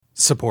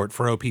Support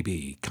for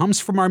OPB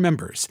comes from our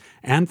members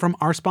and from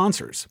our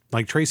sponsors,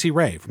 like Tracy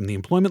Ray from the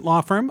employment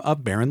law firm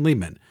of Barron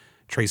Liebman.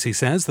 Tracy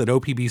says that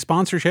OPB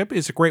sponsorship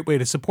is a great way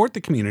to support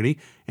the community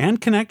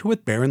and connect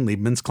with Barron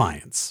Liebman's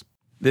clients.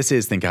 This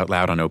is Think Out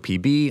Loud on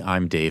OPB.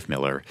 I'm Dave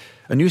Miller.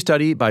 A new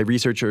study by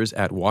researchers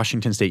at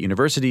Washington State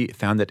University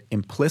found that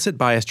implicit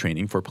bias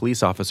training for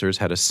police officers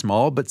had a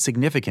small but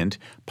significant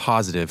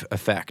positive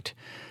effect.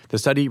 The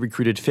study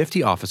recruited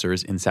 50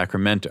 officers in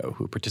Sacramento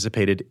who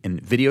participated in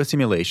video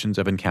simulations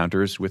of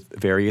encounters with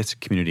various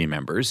community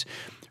members.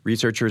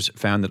 Researchers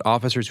found that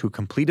officers who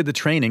completed the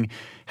training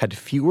had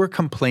fewer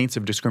complaints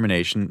of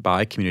discrimination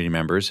by community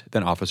members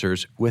than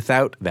officers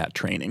without that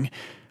training.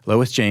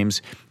 Lois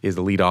James is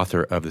the lead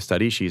author of the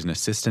study. She's an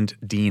assistant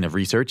dean of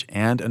research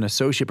and an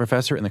associate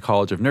professor in the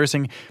College of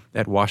Nursing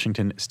at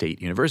Washington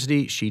State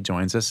University. She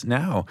joins us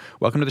now.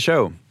 Welcome to the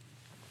show.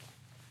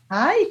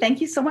 Hi,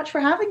 thank you so much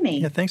for having me.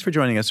 Yeah, thanks for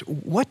joining us.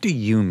 What do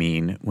you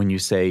mean when you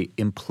say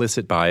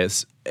implicit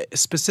bias,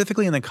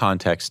 specifically in the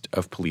context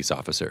of police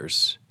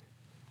officers?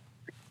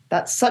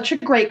 That's such a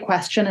great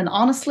question. And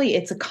honestly,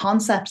 it's a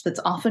concept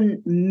that's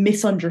often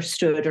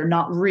misunderstood or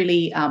not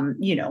really,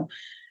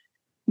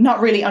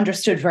 not really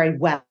understood very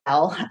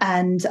well.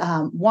 And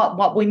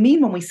what we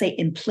mean when we say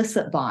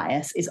implicit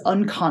bias is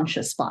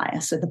unconscious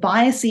bias. So the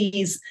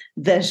biases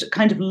that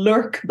kind of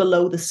lurk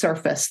below the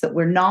surface that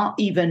we're not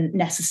even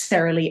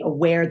necessarily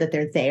aware that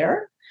they're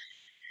there.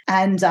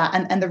 And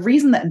the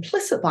reason that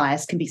implicit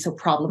bias can be so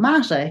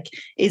problematic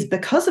is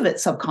because of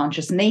its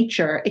subconscious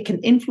nature. It can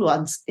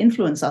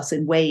influence us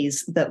in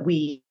ways that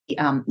we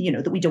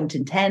that we don't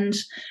intend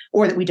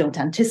or that we don't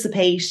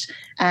anticipate,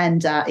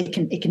 and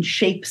it can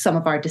shape some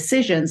of our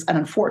decisions, and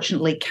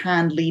unfortunately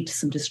can lead to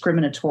some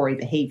discriminatory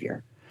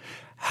behavior.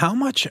 How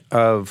much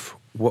of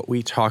what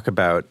we talk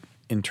about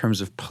in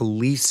terms of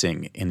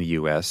policing in the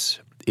U.S.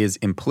 is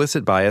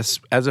implicit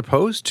bias as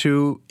opposed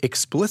to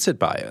explicit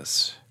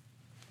bias?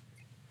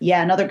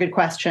 Yeah, another good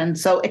question.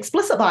 So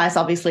explicit bias,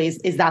 obviously,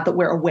 is that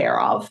we're aware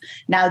of.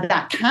 Now,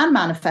 that can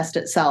manifest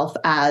itself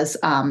as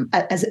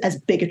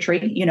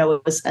bigotry,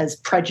 as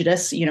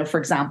prejudice, for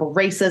example,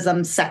 racism,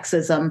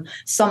 sexism,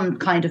 some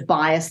kind of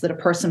bias that a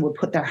person would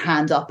put their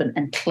hand up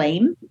and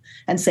claim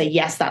and say,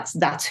 yes,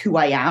 that's who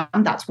I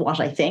am, that's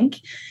what I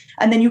think.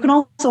 And then you can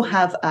also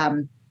have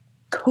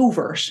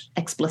covert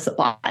explicit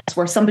bias,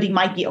 where somebody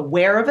might be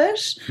aware of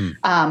it,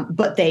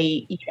 but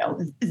they,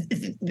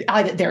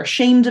 either they're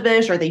ashamed of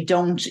it or they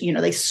don't,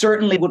 they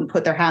certainly wouldn't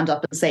put their hand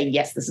up and say,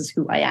 yes, this is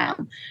who I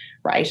am,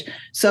 right?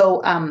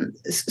 So,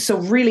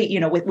 really,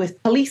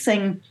 with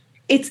policing,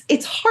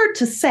 it's hard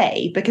to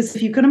say, because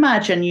if you can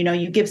imagine,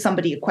 you give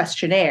somebody a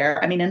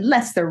questionnaire, I mean,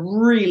 unless they're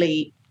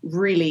really,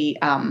 really,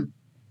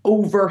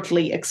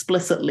 overtly,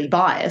 explicitly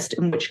biased,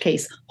 in which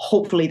case,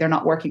 hopefully they're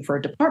not working for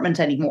a department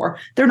anymore.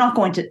 They're not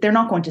going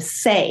to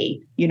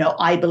say,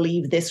 I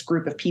believe this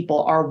group of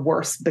people are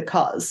worse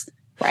because,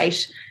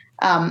 right?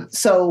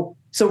 So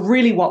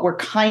really what we're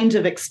kind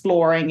of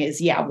exploring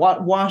is,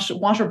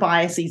 what are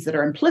biases that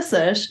are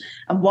implicit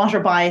and what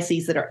are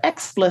biases that are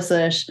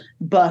explicit,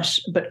 but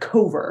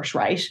covert,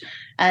 right?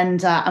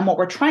 And what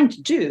we're trying to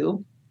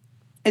do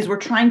is we're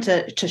trying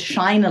to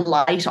shine a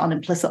light on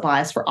implicit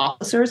bias for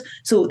officers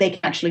so they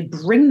can actually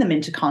bring them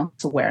into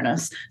conscious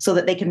awareness so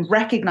that they can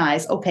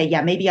recognize, okay,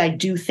 yeah, maybe I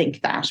do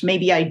think that.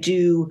 Maybe I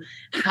do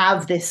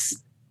have this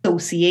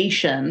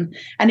association.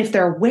 And if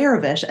they're aware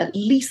of it, at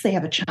least they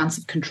have a chance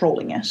of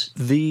controlling it.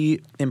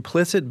 The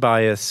implicit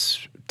bias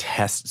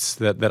tests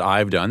that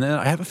I've done, and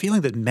I have a feeling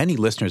that many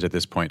listeners at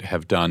this point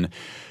have done,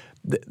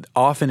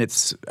 often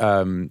it's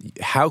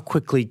how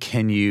quickly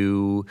can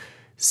you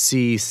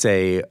see,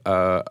 say,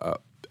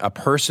 a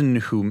person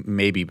who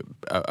may be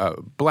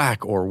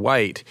black or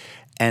white,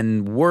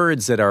 and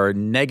words that are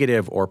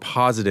negative or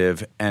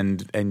positive,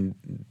 and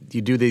you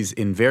do these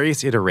in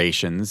various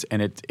iterations,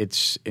 and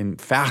it's in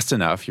fast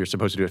enough. You're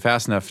supposed to do it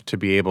fast enough to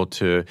be able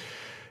to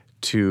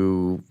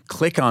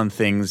click on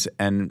things,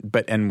 and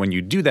when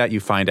you do that, you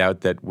find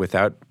out that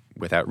without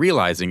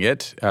realizing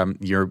it,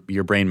 your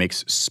brain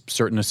makes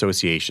certain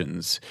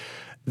associations.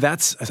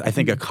 That's, I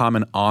think, a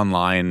common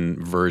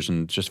online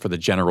version just for the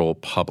general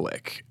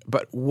public.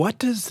 But what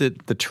does the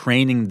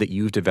training that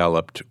you've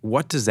developed,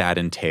 what does that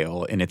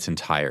entail in its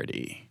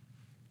entirety?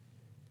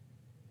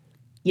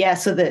 Yeah,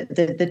 so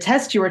the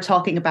test you were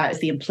talking about is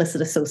the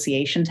implicit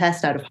association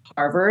test out of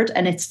Harvard,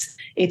 and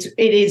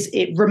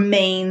it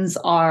remains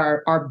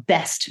our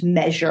best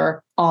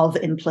measure of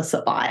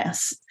implicit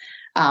bias.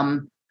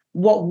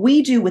 What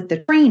we do with the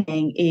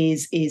training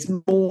is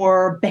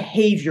more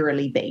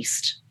behaviorally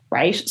based.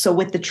 Right. So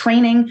with the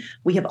training,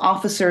 we have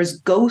officers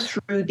go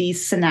through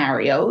these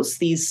scenarios,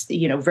 these,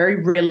 very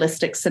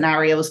realistic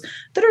scenarios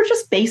that are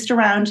just based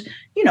around,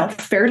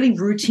 fairly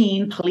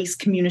routine police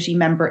community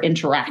member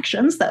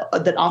interactions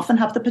that often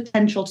have the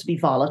potential to be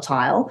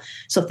volatile.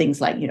 So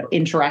things like,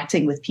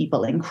 interacting with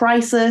people in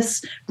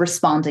crisis,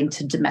 responding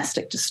to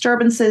domestic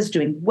disturbances,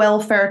 doing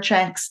welfare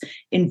checks,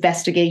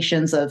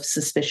 investigations of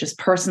suspicious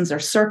persons or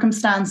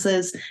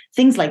circumstances,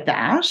 things like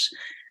that.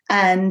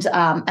 And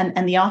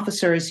the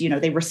officers,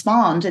 they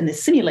respond in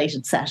this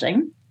simulated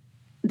setting.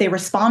 They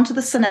respond to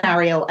the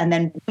scenario, and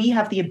then we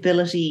have the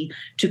ability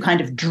to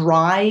kind of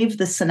drive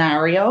the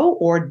scenario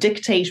or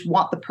dictate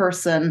what the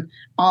person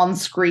on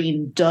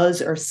screen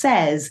does or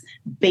says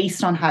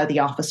based on how the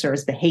officer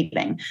is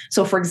behaving.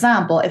 So, for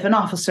example, if an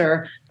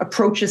officer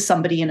approaches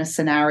somebody in a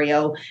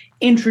scenario,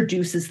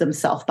 introduces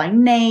themselves by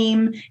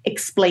name,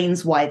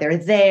 explains why they're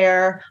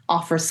there,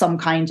 offers some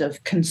kind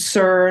of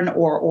concern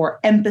or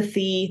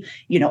empathy,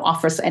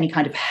 offers any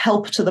kind of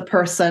help to the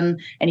person,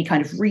 any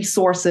kind of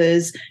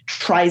resources,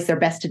 tries their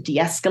best to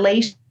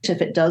de-escalate if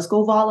it does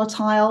go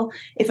volatile.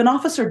 If an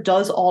officer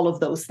does all of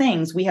those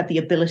things, we have the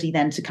ability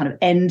then to kind of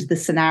end the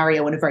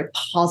scenario in a very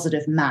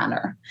positive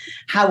manner.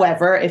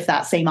 However, if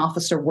that same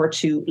officer were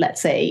to,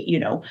 let's say,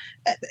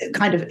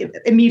 kind of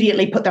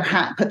immediately put their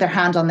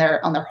hand on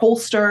their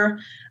holster,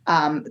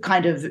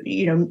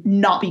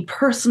 not be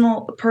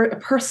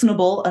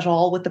personable at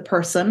all with the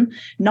person,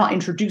 not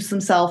introduce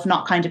themselves,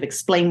 not kind of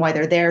explain why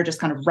they're there, just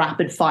kind of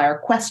rapid fire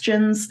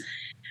questions.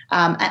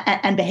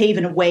 And behave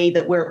in a way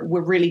that we're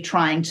really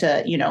trying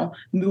to,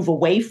 move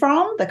away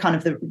from the kind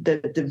of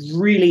the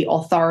really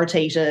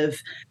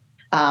authoritative,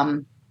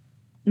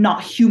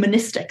 not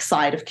humanistic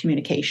side of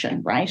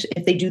communication, right?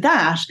 If they do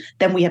that,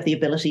 then we have the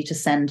ability to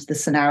send the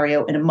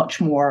scenario in a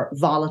much more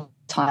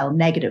volatile,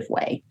 negative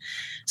way.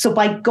 So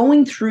by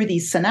going through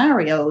these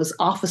scenarios,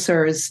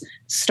 officers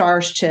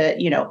start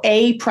to,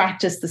 A,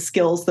 practice the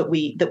skills that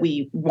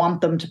we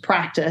want them to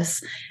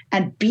practice,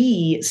 and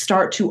B,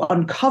 start to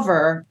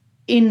uncover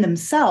in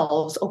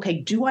themselves, okay,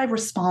 do I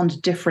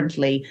respond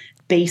differently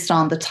based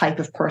on the type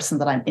of person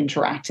that I'm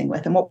interacting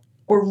with? And what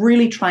we're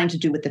really trying to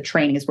do with the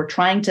training is we're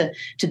trying to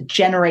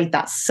generate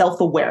that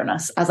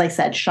self-awareness, as I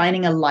said,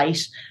 shining a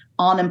light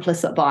on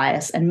implicit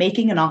bias and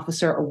making an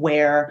officer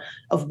aware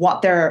of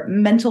what their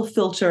mental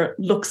filter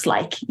looks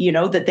like,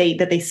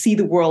 that they see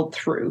the world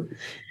through.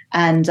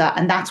 And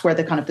that's where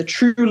the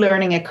true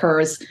learning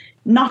occurs,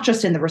 not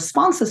just in the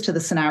responses to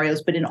the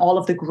scenarios, but in all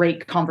of the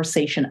great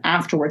conversation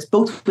afterwards,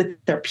 both with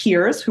their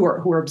peers who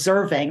are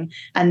observing,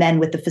 and then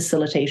with the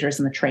facilitators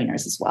and the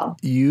trainers as well.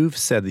 You've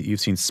said that you've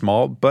seen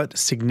small but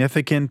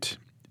significant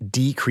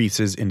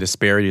decreases in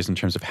disparities in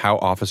terms of how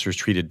officers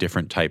treated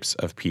different types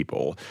of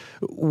people.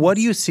 What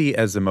do you see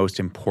as the most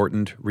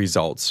important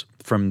results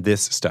from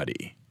this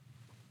study?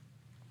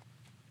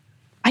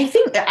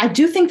 I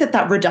do think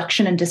that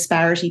reduction in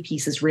disparity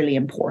piece is really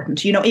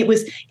important. It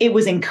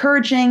was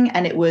encouraging,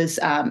 and it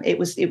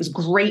was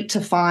great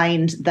to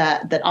find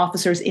that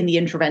officers in the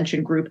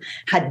intervention group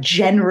had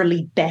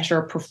generally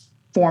better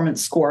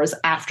performance scores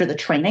after the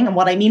training. And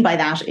what I mean by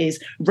that is,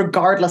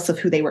 regardless of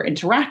who they were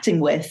interacting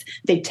with,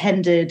 they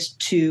tended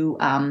to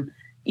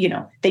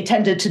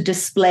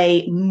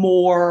display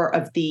more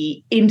of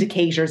the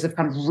indicators of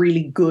kind of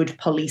really good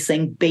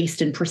policing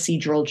based in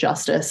procedural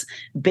justice,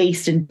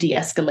 based in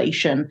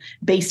de-escalation,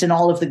 based in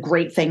all of the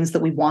great things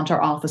that we want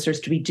our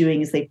officers to be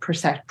doing as they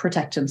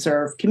protect and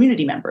serve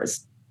community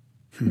members.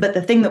 But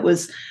the thing that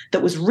was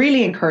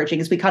really encouraging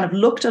is we kind of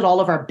looked at all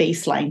of our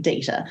baseline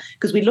data,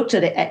 because we looked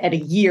at it at a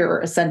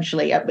year,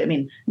 essentially. I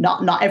mean,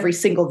 not every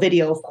single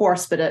video, of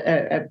course, but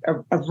a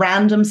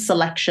random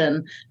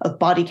selection of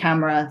body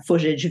camera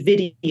footage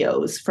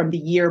videos from the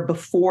year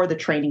before the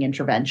training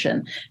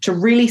intervention to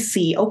really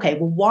see, okay,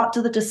 well, what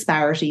do the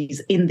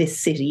disparities in this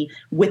city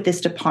with this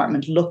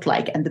department look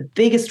like? And the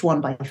biggest one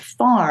by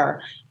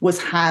far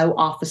was how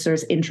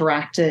officers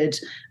interacted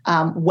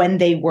when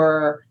they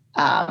were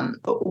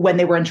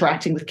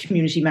interacting with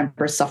community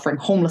members suffering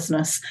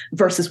homelessness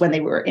versus when they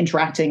were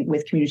interacting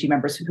with community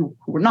members who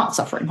were not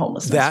suffering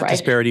homelessness. That right?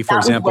 disparity, for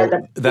example,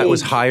 that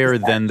was higher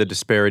than the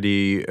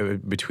disparity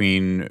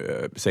between,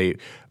 say,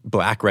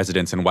 Black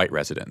residents and white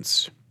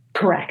residents.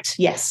 Correct.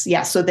 Yes.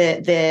 Yeah. So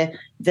the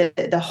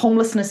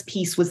homelessness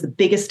piece was the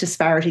biggest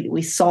disparity that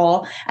we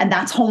saw, and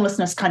that's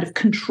homelessness kind of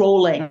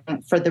controlling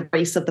for the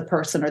race of the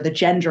person or the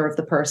gender of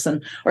the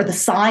person or the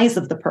size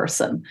of the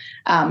person.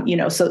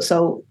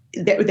 So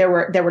there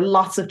were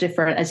lots of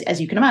different, as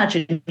you can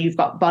imagine, you've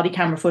got body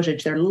camera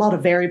footage. There are a lot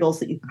of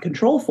variables that you can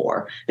control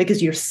for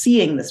because you're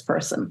seeing this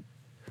person.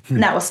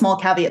 Now, a small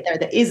caveat there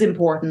that is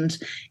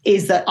important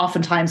is that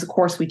oftentimes, of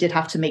course, we did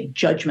have to make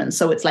judgments.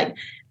 So it's like,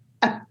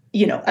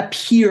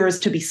 appears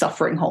to be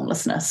suffering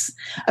homelessness,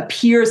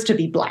 appears to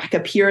be Black,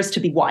 appears to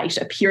be white,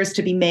 appears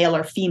to be male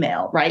or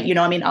female, right?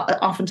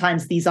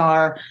 Oftentimes these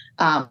are,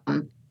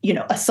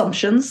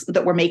 assumptions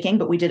that we're making,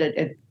 but we did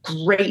a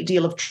great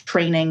deal of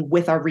training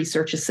with our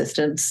research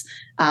assistants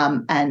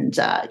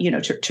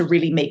to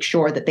really make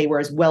sure that they were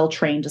as well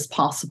trained as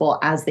possible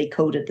as they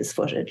coded this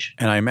footage.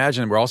 And I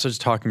imagine we're also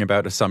just talking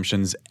about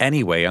assumptions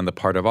anyway on the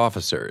part of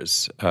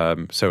officers.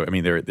 So, I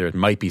mean, there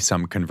might be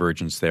some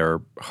convergence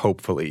there,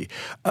 hopefully.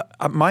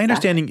 My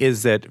understanding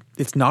is that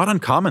it's not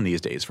uncommon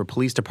these days for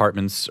police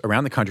departments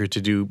around the country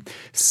to do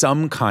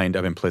some kind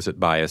of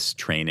implicit bias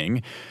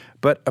training.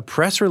 But a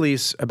press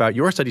release about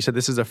your study said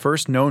this is the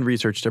first known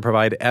research to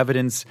provide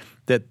evidence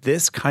that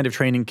this kind of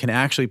training can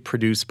actually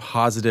produce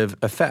positive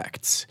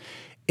effects.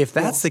 If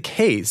that's the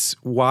case,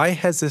 why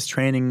has this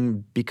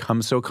training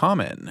become so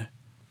common?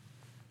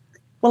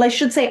 Well, I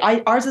should say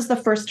ours is the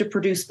first to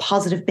produce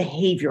positive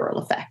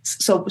behavioral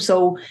effects.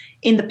 So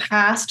in the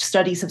past,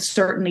 studies have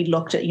certainly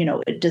looked at,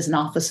 does an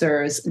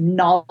officer's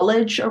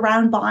knowledge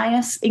around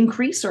bias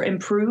increase or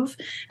improve?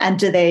 And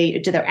do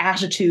their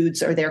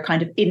attitudes or their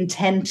kind of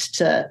intent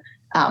to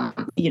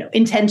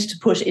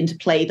put into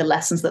play the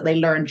lessons that they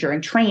learned during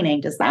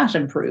training, does that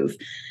improve?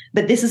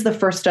 But this is the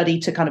first study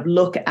to kind of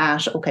look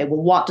at, okay, well,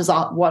 what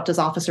does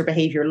officer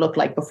behavior look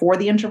like before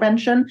the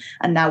intervention?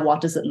 And now what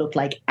does it look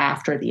like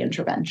after the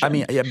intervention? I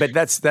mean, yeah, but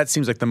that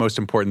seems like the most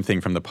important thing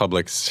from the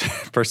public's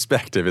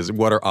perspective is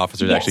what are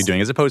officers actually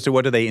doing, as opposed to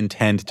what do they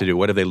intend to do?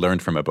 What have they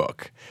learned from a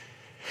book?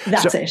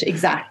 That's it.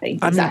 Exactly.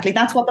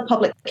 That's what the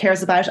public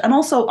cares about. And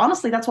also,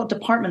 honestly, that's what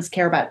departments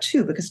care about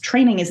too, because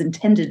training is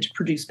intended to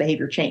produce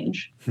behavior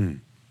change.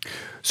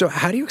 So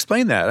how do you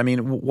explain that? I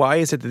mean, why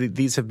is it that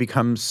these have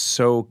become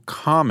so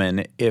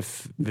common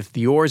if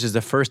yours is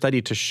the first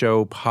study to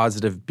show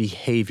positive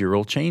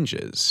behavioral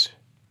changes?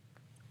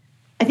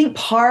 I think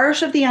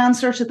part of the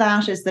answer to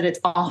that is that it's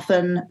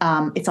often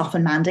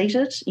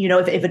mandated.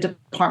 If a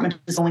department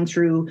is going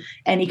through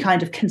any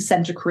kind of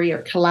consent decree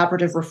or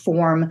collaborative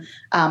reform,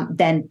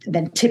 then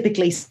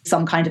typically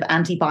some kind of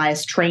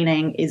anti-bias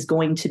training is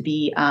going to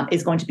be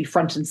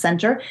front and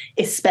center,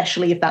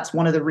 especially if that's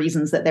one of the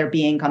reasons that they're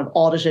being kind of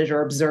audited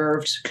or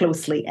observed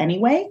closely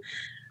anyway.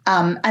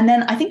 And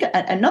then I think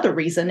another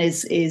reason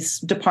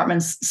is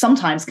departments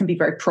sometimes can be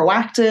very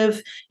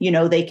proactive.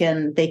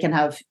 They can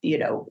have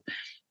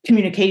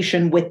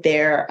communication with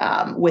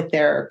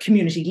their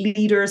community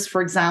leaders,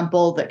 for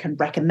example, that can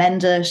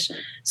recommend it.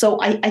 So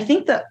I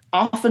think that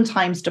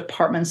oftentimes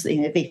departments,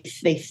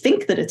 they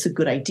think that it's a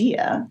good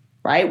idea,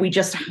 right? We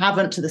just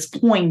haven't to this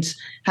point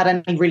had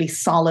any really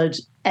solid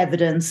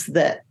evidence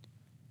that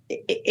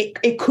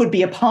it could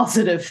be a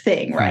positive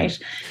thing, right?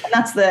 And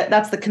that's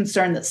the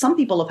concern that some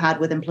people have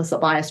had with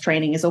implicit bias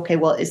training is, okay,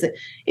 well,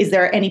 is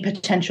there any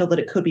potential that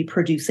it could be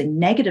producing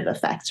negative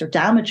effects or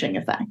damaging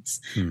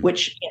effects,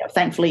 which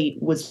thankfully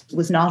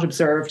was not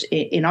observed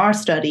in our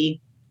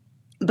study.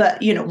 But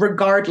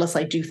regardless,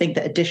 I do think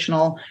that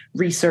additional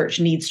research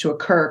needs to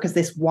occur because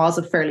this was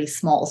a fairly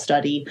small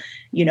study,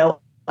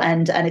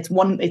 and it's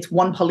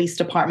one police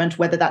department.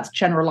 Whether that's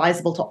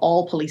generalizable to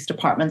all police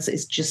departments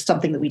is just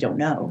something that we don't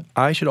know.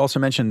 I should also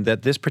mention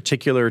that this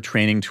particular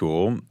training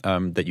tool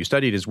that you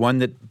studied is one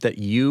that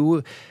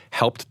you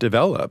helped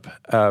develop.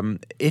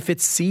 If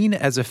it's seen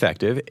as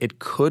effective, it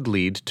could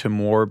lead to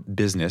more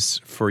business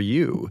for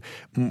you.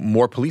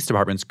 More police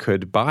departments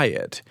could buy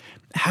it.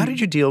 How did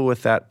you deal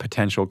with that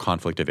potential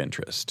conflict of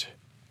interest?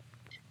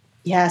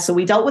 Yeah, so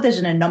we dealt with it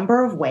in a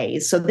number of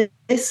ways. So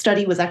this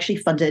study was actually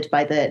funded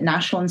by the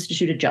National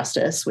Institute of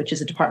Justice, which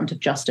is a Department of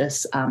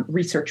Justice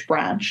research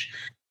branch.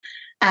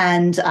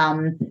 And,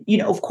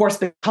 of course,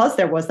 because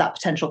there was that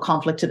potential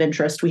conflict of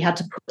interest, we had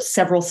to put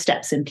several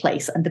steps in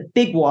place. And the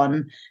big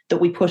one that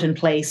we put in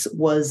place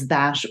was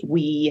that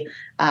we,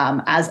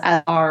 as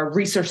our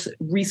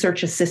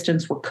research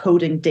assistants were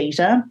coding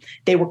data,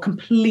 they were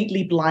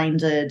completely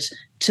blinded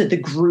to the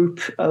group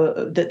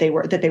that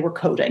they were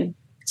coding.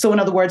 So in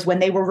other words, when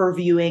they were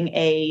reviewing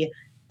a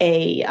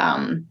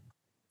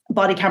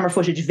body camera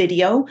footage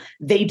video,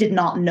 they did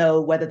not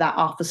know whether that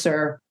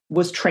officer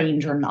was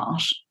trained or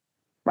not,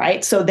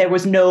 right? So there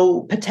was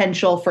no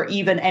potential for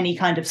even any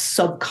kind of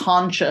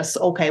subconscious,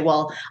 okay,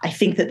 well, I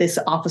think that this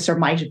officer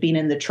might have been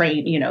in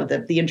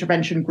the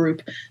intervention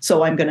group,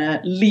 so I'm going to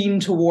lean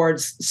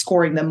towards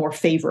scoring them more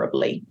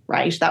favorably,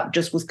 right? That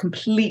just was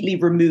completely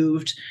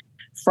removed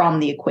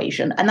from the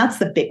equation. And that's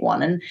the big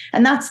one.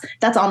 And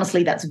that's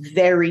honestly, that's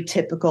very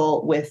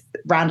typical with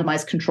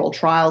randomized controlled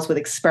trials, with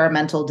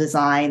experimental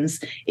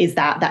designs, is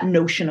that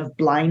notion of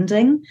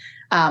blinding.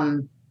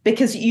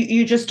 Because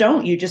you just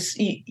don't,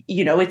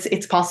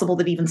 it's possible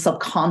that even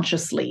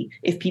subconsciously,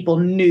 if people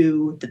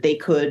knew that they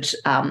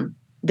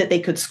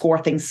could score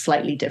things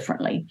slightly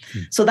differently.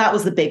 So that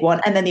was the big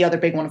one. And then the other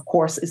big one, of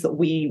course, is that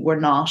we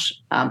were not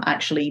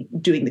actually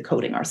doing the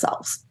coding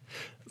ourselves.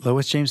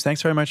 Lois James,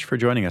 thanks very much for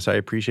joining us. I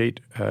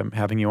appreciate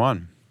having you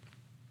on.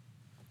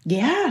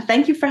 Yeah,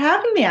 thank you for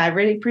having me. I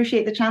really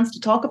appreciate the chance to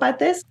talk about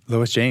this.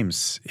 Lois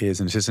James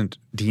is an assistant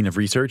dean of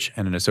research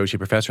and an associate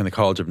professor in the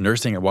College of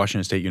Nursing at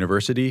Washington State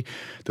University,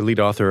 the lead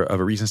author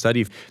of a recent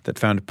study that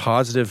found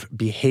positive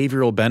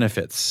behavioral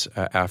benefits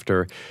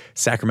after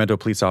Sacramento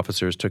police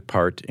officers took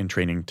part in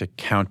training to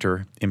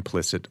counter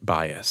implicit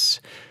bias.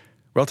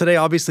 Well, today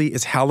obviously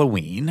is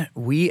Halloween.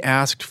 We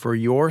asked for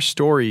your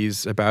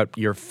stories about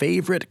your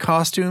favorite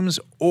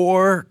costumes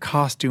or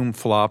costume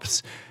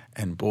flops,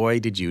 and boy,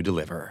 did you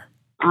deliver.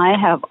 I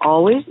have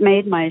always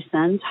made my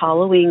son's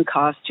Halloween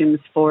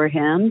costumes for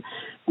him.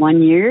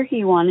 One year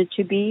he wanted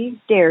to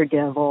be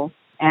Daredevil,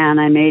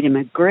 and I made him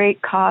a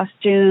great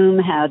costume,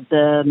 had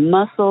the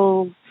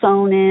muscle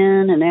sewn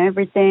in and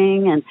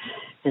everything, and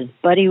his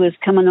buddy was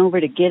coming over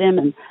to get him,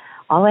 and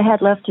all I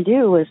had left to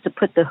do was to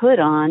put the hood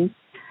on.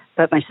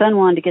 But my son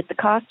wanted to get the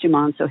costume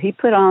on, so he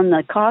put on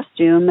the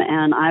costume,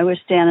 and I was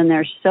standing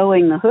there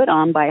sewing the hood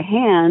on by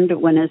hand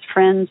when his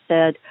friend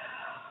said,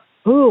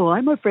 "Oh,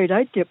 I'm afraid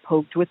I'd get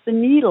poked with the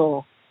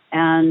needle."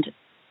 And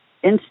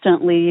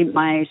instantly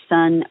my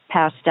son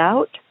passed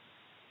out.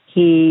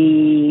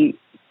 He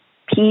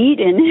peed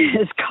in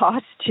his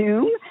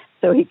costume,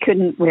 so he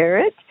couldn't wear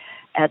it.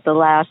 At the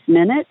last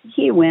minute,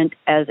 he went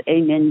as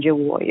a ninja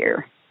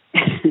warrior.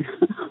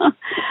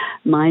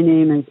 My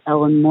name is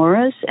Ellen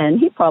Morris, and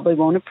he probably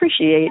won't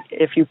appreciate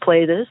if you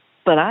play this,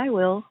 but I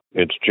will.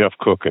 It's Jeff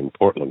Cook in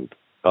Portland.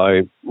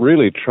 I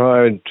really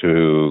tried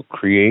to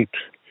create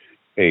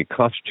a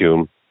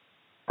costume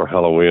for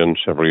Halloween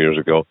several years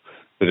ago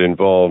that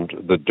involved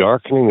the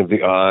darkening of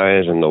the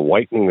eyes and the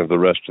whitening of the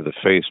rest of the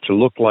face to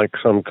look like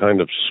some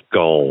kind of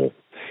skull.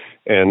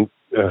 And,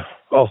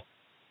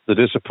 the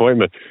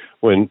disappointment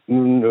when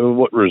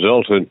what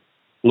resulted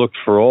looked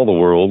for all the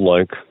world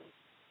like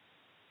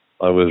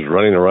I was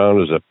running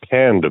around as a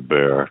panda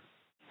bear.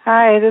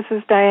 Hi, this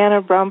is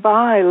Diana Brumbaugh.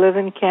 I live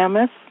in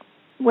Camas.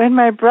 When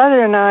my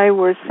brother and I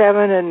were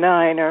 7 and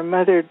 9, our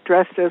mother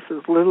dressed us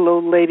as little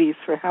old ladies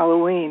for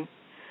Halloween.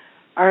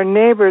 Our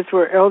neighbors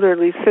were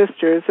elderly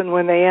sisters, and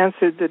when they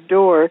answered the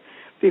door,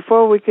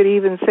 before we could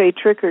even say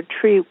trick or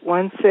treat,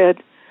 one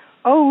said,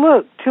 "Oh,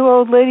 look, 2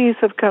 old ladies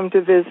have come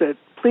to visit.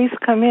 Please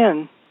come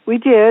in." We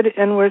did,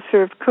 and were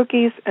served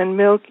cookies and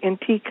milk in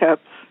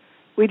teacups.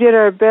 We did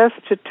our best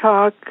to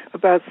talk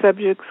about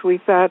subjects we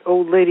thought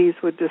old ladies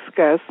would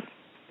discuss.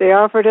 They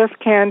offered us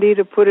candy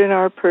to put in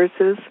our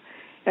purses,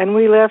 and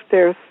we left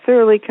there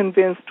thoroughly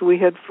convinced we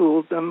had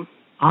fooled them.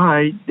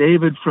 Hi,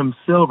 David from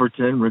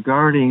Silverton,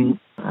 regarding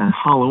a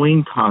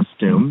Halloween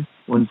costume.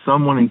 When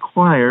someone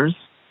inquires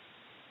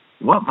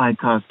what my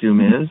costume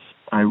is,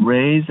 I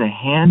raise a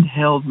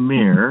handheld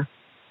mirror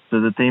so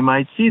that they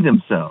might see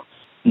themselves.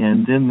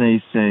 And then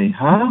they say,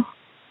 "Huh?"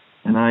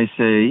 And I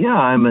say, "Yeah,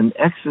 I'm an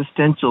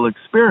existential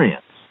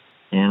experience."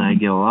 And I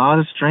get a lot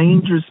of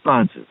strange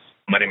responses.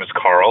 My name is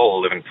Carl. I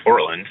live in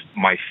Portland.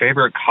 My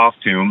favorite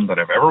costume that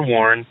I've ever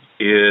worn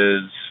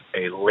is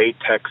a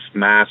latex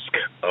mask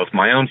of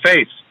my own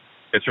face.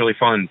 It's really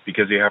fun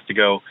because you have to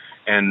go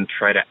and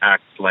try to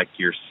act like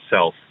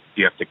yourself.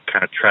 You have to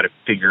kind of try to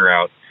figure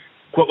out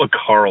what would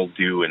Carl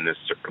do in this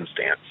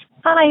circumstance.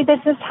 Hi,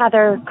 this is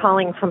Heather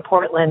calling from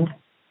Portland.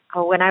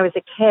 When I was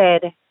a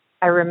kid,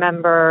 I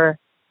remember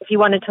if you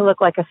wanted to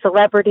look like a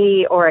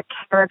celebrity or a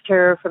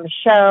character from a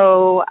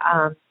show,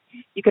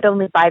 you could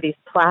only buy these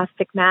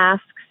plastic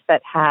masks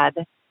that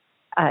had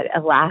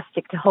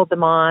elastic to hold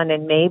them on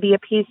and maybe a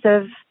piece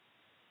of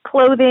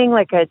clothing,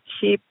 like a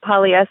cheap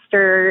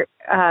polyester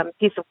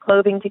piece of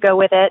clothing to go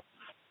with it.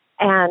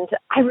 And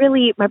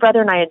my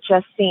brother and I had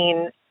just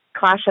seen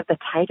Clash of the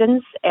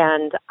Titans,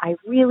 and I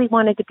really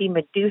wanted to be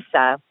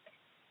Medusa.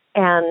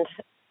 And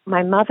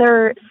my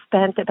mother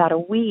spent about a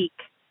week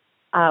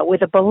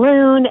with a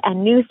balloon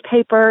and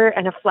newspaper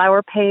and a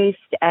flower paste,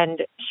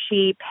 and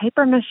she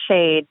paper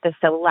mache'd this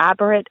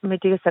elaborate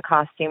Medusa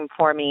costume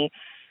for me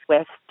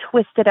with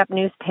twisted up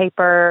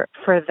newspaper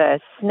for the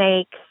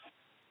snakes.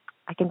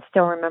 I can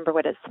still remember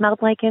what it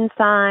smelled like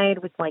inside,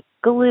 with like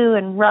glue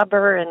and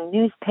rubber and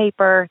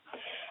newspaper.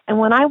 And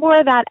when I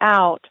wore that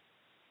out,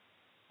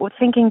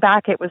 thinking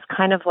back, it was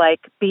kind of like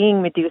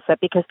being Medusa,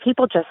 because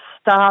people just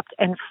stopped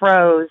and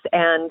froze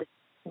and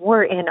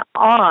were in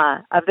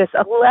awe of this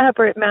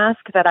elaborate mask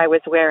that I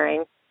was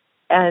wearing.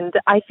 And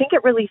I think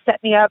it really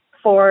set me up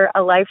for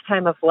a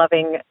lifetime of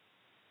loving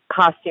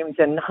costumes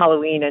and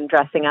Halloween and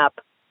dressing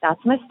up. That's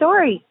my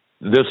story.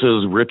 This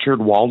is Richard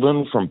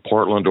Walden from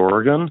Portland,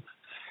 Oregon.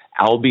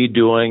 I'll be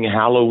doing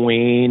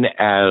Halloween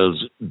as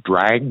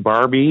drag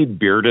Barbie,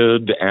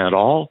 bearded and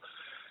all,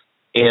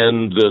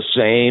 in the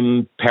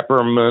same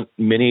peppermint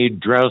mini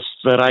dress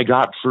that I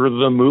got for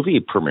the movie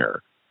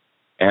premiere.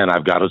 And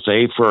I've got to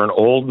say, for an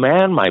old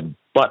man, my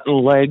button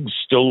legs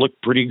still look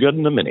pretty good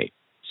in the mini.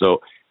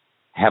 So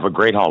have a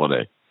great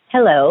holiday.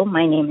 Hello,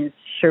 my name is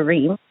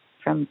Sheree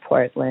from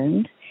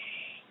Portland.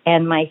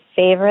 And my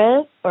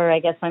favorite, or I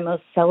guess my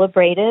most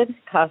celebrated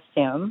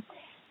costume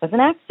was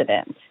an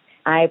accident.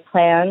 I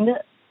planned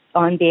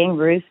on being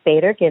Ruth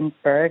Bader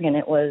Ginsburg, and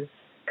it was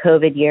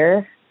COVID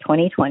year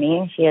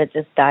 2020. She had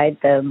just died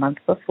the month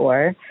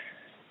before.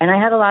 And I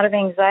had a lot of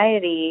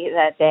anxiety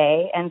that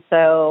day. And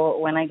so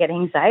when I get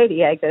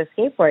anxiety, I go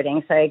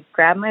skateboarding. So I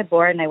grabbed my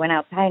board and I went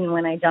outside. And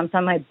when I jumped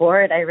on my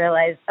board, I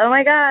realized, oh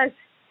my gosh,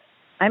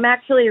 I'm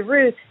actually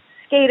Ruth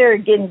Skater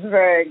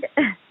Ginsburg.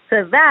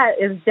 So that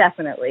is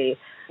definitely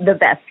the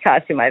best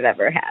costume I've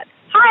ever had.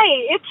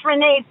 Hi, it's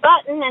Renee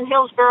Button in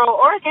Hillsboro,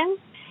 Oregon.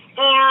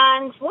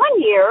 And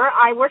one year,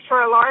 I worked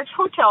for a large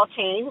hotel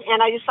chain,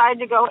 and I decided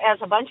to go as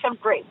a bunch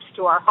of grapes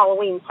to our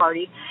Halloween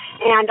party.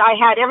 And I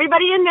had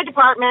everybody in the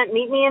department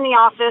meet me in the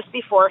office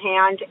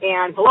beforehand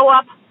and blow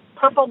up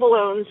purple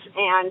balloons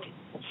and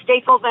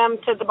staple them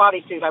to the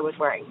bodysuit I was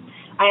wearing.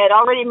 I had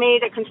already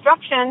made a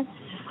construction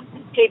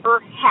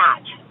paper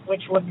hat,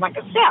 which looked like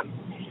a stem.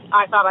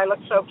 I thought I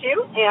looked so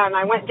cute, and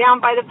I went down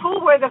by the pool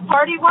where the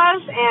party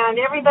was, and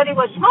everybody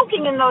was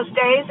smoking in those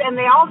days, and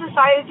they all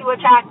decided to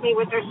attack me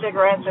with their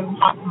cigarettes and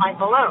pop my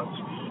balloons,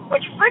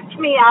 which freaked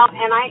me out,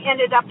 and I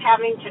ended up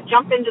having to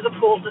jump into the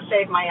pool to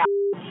save my ass.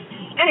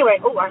 Anyway,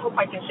 I hope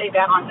I can say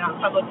that on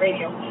public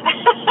radio.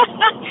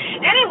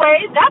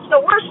 Anyway, that's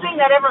the worst thing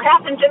that ever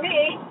happened to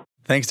me.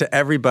 Thanks to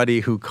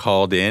everybody who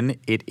called in.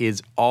 It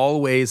is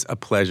always a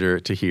pleasure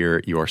to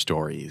hear your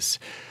stories.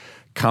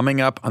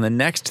 Coming up on the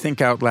next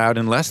Think Out Loud,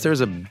 unless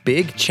there's a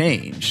big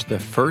change, the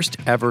first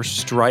ever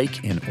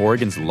strike in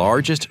Oregon's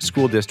largest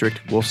school district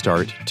will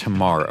start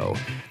tomorrow.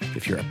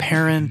 If you're a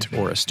parent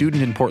or a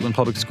student in Portland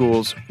Public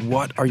Schools,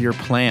 what are your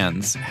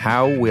plans?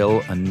 How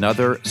will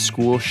another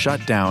school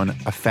shutdown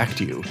affect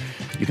you?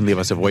 You can leave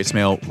us a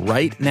voicemail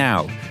right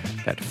now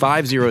at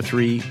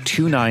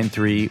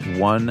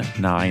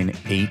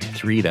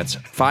 503-293-1983. That's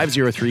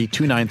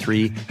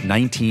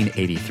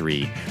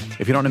 503-293-1983.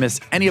 If you don't want to miss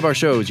any of our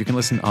shows, you can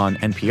listen on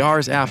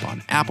NPR's app,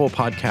 on Apple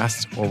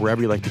Podcasts, or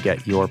wherever you like to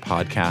get your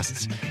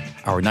podcasts.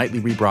 Our nightly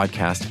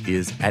rebroadcast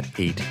is at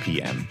 8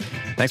 p.m.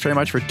 Thanks very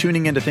much for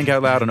tuning in to Think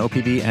Out Loud on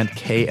OPB and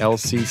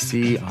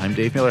KLCC. I'm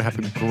Dave Miller. Have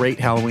a great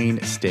Halloween.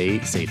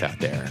 Stay safe out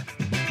there.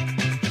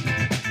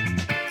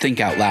 Think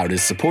Out Loud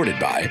is supported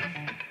by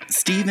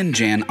Steve and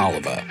Jan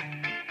Oliva,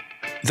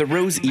 the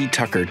Rose E.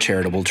 Tucker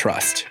Charitable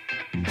Trust,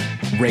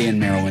 Ray and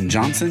Marilyn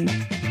Johnson,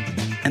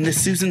 and the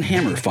Susan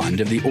Hammer Fund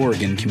of the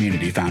Oregon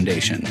Community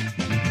Foundation.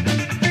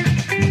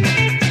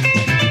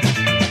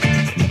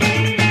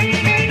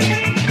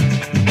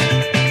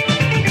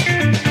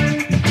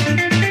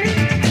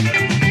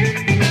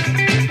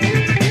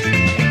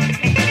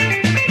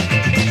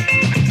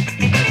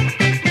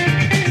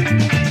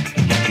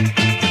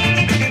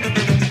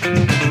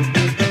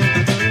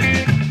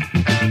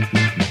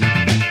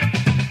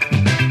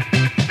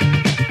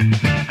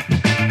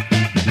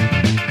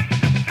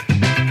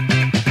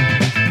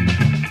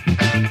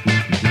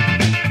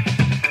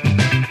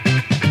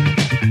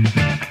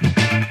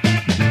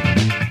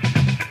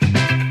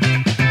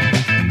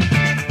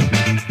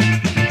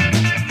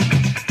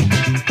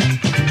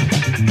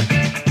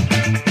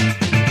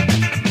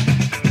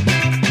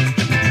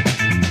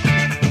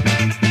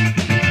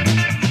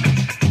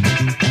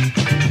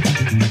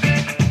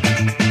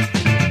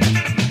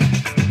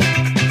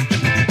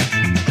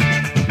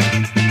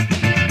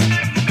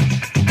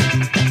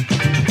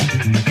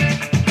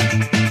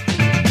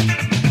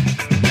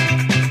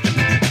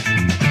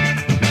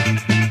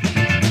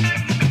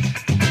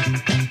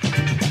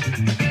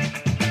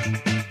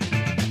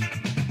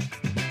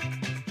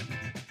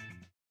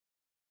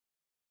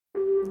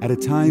 At a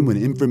time when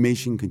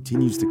information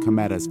continues to come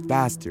at us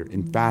faster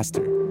and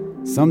faster,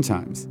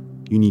 sometimes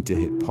you need to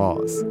hit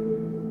pause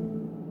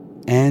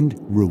and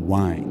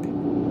rewind.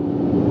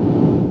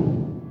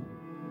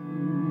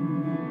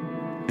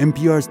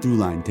 NPR's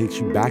Throughline takes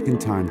you back in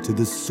time to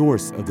the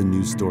source of the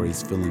news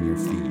stories filling your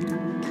feed.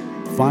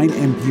 Find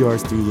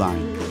NPR's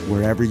Throughline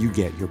wherever you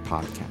get your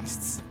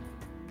podcasts.